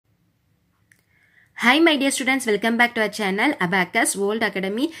Hi my dear students, welcome back to our channel Abacus World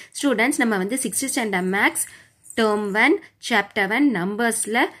Academy. Students, நம்ம வந்து 6th standard maths term 1 chapter 1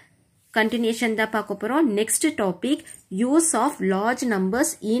 numbersல continuation தான் பார்க்க போறோம். Next topic, use of large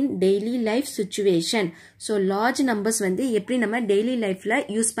numbers in daily life situation. So large numbers வந்து எப்படி நம்ம daily lifeல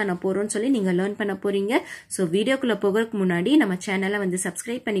use பண்ண போறோம்னு சொல்லி நீங்க learn பண்ண போறீங்க. So வீடியோக்குள்ள போகிறதுக்கு முன்னாடி நம்ம சேனலை வந்து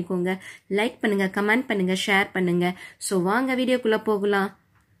subscribe பண்ணிக்கோங்க, like பண்ணுங்க, comment பண்ணுங்க, share பண்ணுங்க. So வாங்க வீடியோக்குள்ள போகலாம்.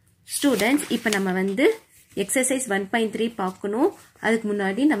 Students, இப்ப நம்ம வந்து exercise 1.3 பார்க்கணும். அதுக்கு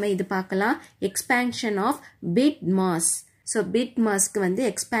முன்னாடி நம்ம இது பார்க்கலாம், expansion of bit mass. So bit massக்கு வந்து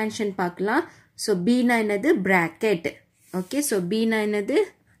expansion பார்க்கலாம். So B னா என்னது? Bracket. Okay, so B னா என்னது?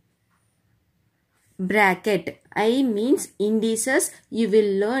 Bracket. I means indices. You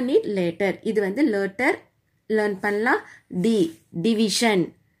will learn it later. இது வந்து later learn பண்ணலாம். D, division.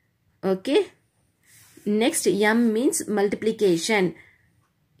 Okay. Next, M means multiplication.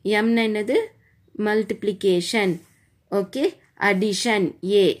 M னா என்னது? Multiplication. Okay. Addition.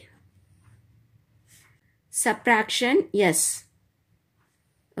 A. Subtraction. Yes.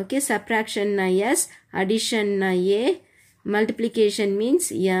 Okay. Subtraction na yes. Addition na A. Multiplication means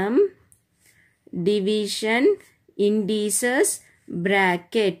M. Division. Indices.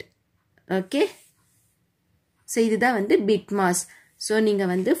 Bracket. Okay. So இதுதான் வந்து bit mass. So நீங்க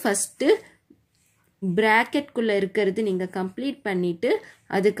வந்து first bracket குள்ள இருக்கிறது நீங்க complete பண்ணிட்டு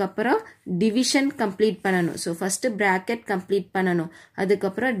அதுக்கப்புறம் division complete பண்ணணும். So first bracket complete பண்ணணும்,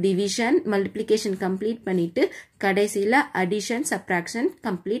 அதுக்கப்புறம் division multiplication complete பண்ணிட்டு கடைசியில addition subtraction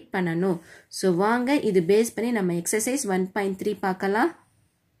complete பண்ணணும். So வாங்க இது பேஸ் பண்ணி நம்ம exercise 1.3 பார்க்கலாம்.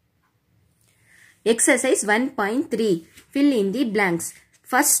 Exercise 1.3, fill in the blanks.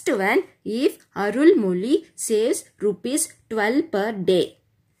 First one, if Arulmoli saves ₹12 per day,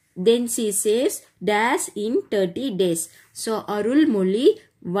 then she saves dash in 30 days. So Arulmoli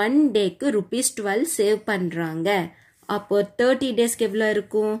 1 day க்கு ₹12 save பண்றாங்க. அப்போ 30 days க்கு எவ்வளவு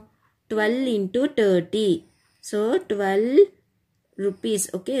இருக்கும்? 12 into 30. So 12 rupees.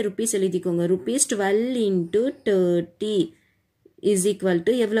 Okay, rupees எழுதிக்கோங்க. ₹12 into 30 is equal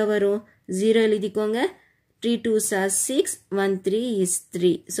to எவ்வளவு வரும்? 0 எழுதிக்கோங்க. 3 2s are 6, 1 3 is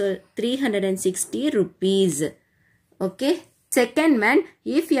 3. So 360 rupees. Okay. Second one,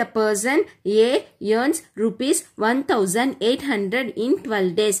 if a person A earns ₹1,800 in 12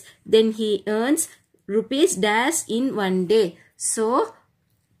 days, then he earns dash in 1 day. So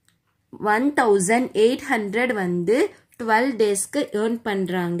 1,800 வந்து 12 days க்கு earn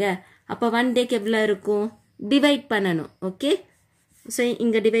பண்றாங்க. அப்ப 1 day க்கு எவ்வளவு இருக்கும்? Divide பண்ணணும். Okay. So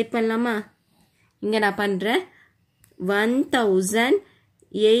இங்க divide பண்ணலாமா? இங்க நான் பண்றேன்.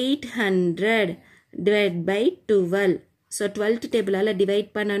 1,800 divided by 12. So 12th table ஆல divide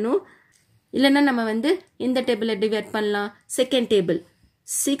பண்ணணும். இல்லனா நம்ம வந்து இந்த டேபிள divide பண்ணலாம். Second table,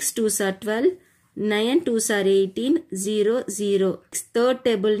 6 2s are 12, 9 2s are 18, 0 0. Third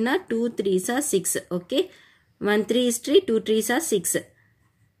table na 2 3s are 6. Okay, 1 3 is 3, 2 3s are 6,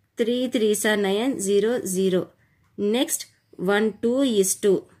 3 3s are 9, 0 0. Next 1 2 is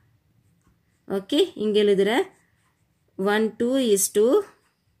 2. Okay, இங்க எழுதுற 1 2 is 2,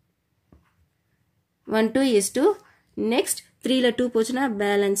 1 2 is 2. Next 3 ல 2 போச்சுனா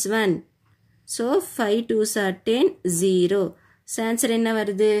balance 1. So 5 2s are 10, 0. So answer என்ன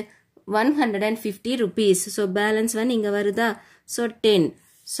வருது? 150 rupees. So balance 1 இங்க வருதா? So 10.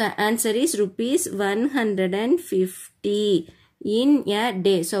 So answer is ₹150 in a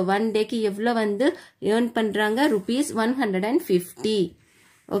day. So 1 day க்கு எவ்வளவு வந்து earn பண்றாங்க? ₹150.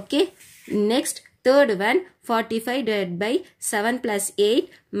 Okay. Next third one, 45 divided by 7 plus 8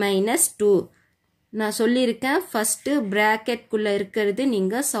 minus 2. நான் சொல்லியிருக்கேன், first bracket குள்ள இருக்கிறது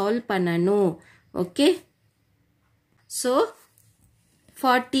நீங்க solve பண்ணணும். Okay. So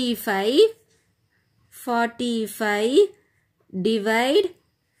 45 divide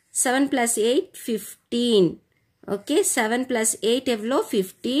 7 plus 8 15. Okay, 7 plus 8 எவ்வளோ?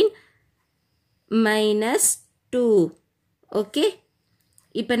 15 minus 2. Okay.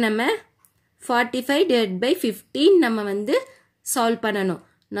 இப்போ நம்ம 45 divided by 15 நம்ம வந்து solve பண்ணணும்.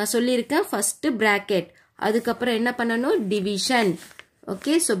 நான் சொல்லியிருக்கேன் first bracket, அதுக்கப்புறம் என்ன பண்ணணும்? division.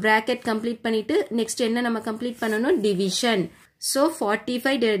 Okay, so bracket complete பண்ணிட்டு next என்ன நம்ம complete பண்ணணும்? division. So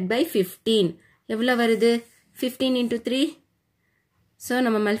 45 divided by 15 எவ்வளவு வருது? 15 into 3. So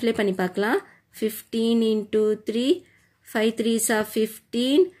நம்ம multiply பண்ணி பார்க்கலாம். 15 into 3, 5 3s are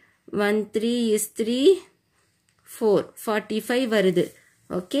 15, 1 3 is 3, 4, 45 வருது.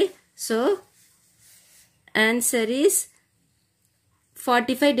 Okay, so answer is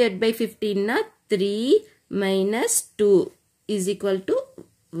 45 divided by 15 na 3 minus 2 is equal to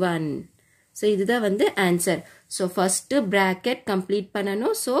 1. So இதுதான் வந்து answer. So first bracket complete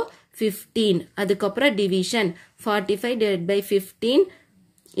பண்ணனும். So 15. அதுக்கப்புறம் division 45 divided by 15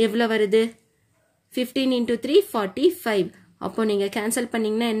 எவ்வளவு வருது? 15 into 3 45. அப்போ நீங்க cancel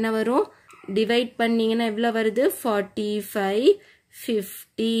பண்ணீங்கன்னா என்ன வரும்? Divide பண்ணீங்கன்னா எவ்வளவு வருது? 45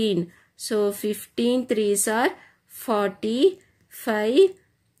 15. So 15 3s are 45.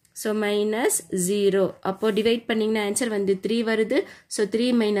 So minus 0. அப்போ divide பண்ணீங்கன்னா answer வந்து 3 வருது. So 3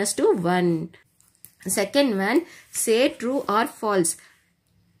 minus 2 1. Second one, say true or false.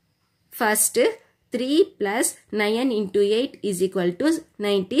 First 3 plus 9 into 8 is equal to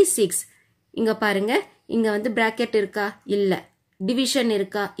 96. இங்க பாருங்க, இங்க வந்து bracket இருக்கா? இல்ல. Division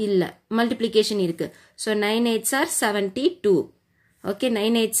இருக்கா? இல்ல. Multiplication இருக்கு. So 9 8s are 72. Okay,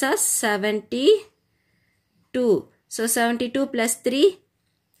 9 8s are 72. So 72 plus 3.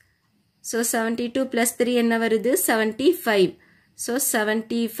 So 72 plus 3 என்ன வருது? 75. So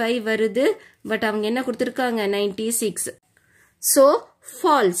 75 வருது. But அவங்க என்ன கொடுத்திருக்காங்க? 96. So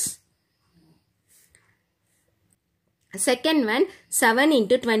false. Second one, 7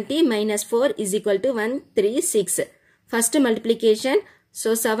 into 20 minus 4 is equal to 136. First multiplication. So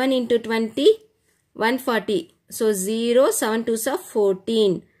 7 into 20, 140. So 0, 7 2s are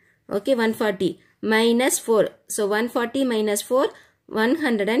 14. Okay, 140. Minus 4. So 140 minus 4,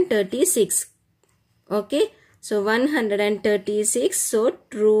 136. Okay, so 136. So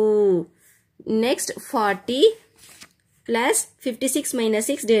true. Next 40 plus 56 minus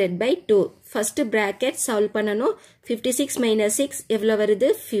 6 divided by 2. First bracket solve பண்ணனும். 56 minus 6 எவ்வளவு வருது?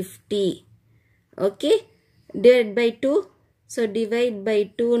 50. Okay, divided by 2. So divide by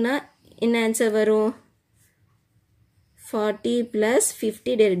 2 na என்ன answer வரும்? 40 plus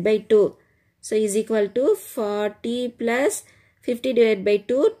 50 divided by 2. So is equal to 40 plus 50 divided by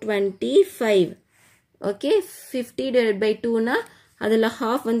 2, 25. Okay, 50 divided by 2 na adula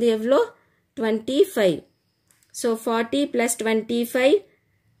half வந்து எவ்வளோ? 25. So 40 plus 25,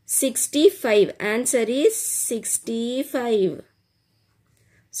 65. Answer is 65.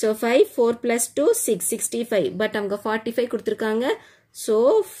 So 5, 4 plus 2, 6, 65. But அவங்க 45 கொடுத்திருக்காங்க. So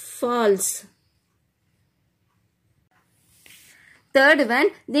false. Third one,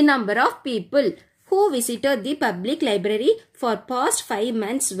 the number of people who visited the public library for past 5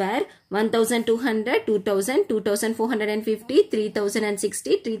 months were 1,200, 2,000, 2,450,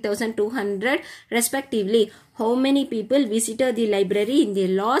 3,060, 3,200 respectively. How many people visited the library in the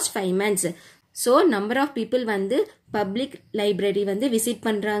last 5 months? So, number of people வந்து public library வந்து visit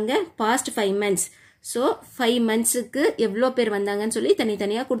பண்றாங்க past 5 months. So, 5 monthsக்கு எவ்வளோ பேர் வந்தாங்கன்னு சொல்லி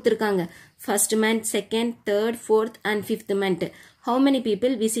தனித்தனியா கொடுத்திருக்காங்க. First month, second, third, fourth and fifth month. How many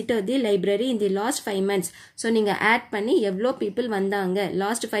people visited the library in the last 5 months? So, நீங்க add பண்ணி எவ்வளோ people வந்தாங்க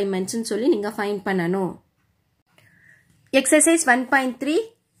last 5 months ன்னு சொல்லி நீங்க find பண்ணணும். Exercise 1.3.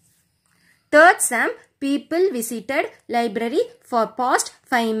 Third sum, people visited library for past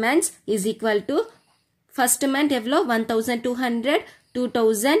 5 months is equal to first month எவ்வளோ? 1,200,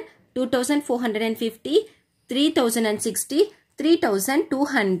 2,000, 2,450, 3,060,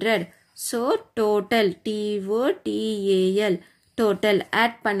 3,200. So, total, T-O-T-A-L, total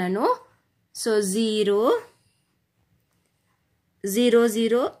add பண்ணனும். So, 0, 0,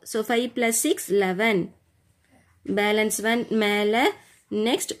 0. So, 5 plus 6, 11. Balance 1, மேல.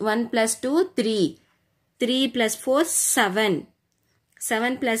 Next, 1 plus 2, 3. 3 plus 4, 7.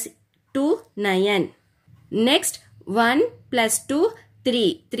 7 plus 2, 9. Next, 1 plus 2, 3.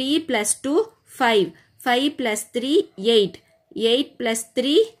 3 plus 2, 5. 5 plus 3, 8. 8 plus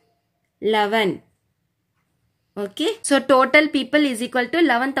 3, 11. Okay. So, total people is equal to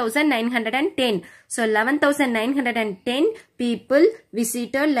 11,910. So, 11,910 people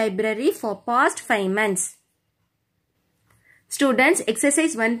visited library for past 5 months. Students,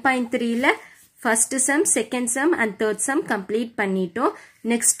 exercise 1.3 la first sum, second sum and third sum complete பண்ணிட்டோம்.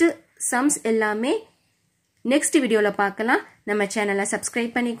 Next sums எல்லாமே next videoல பார்க்கலாம். நம்ம சேனலை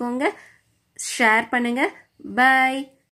subscribe பண்ணிக்கோங்க, share பண்ணுங்க. Bye.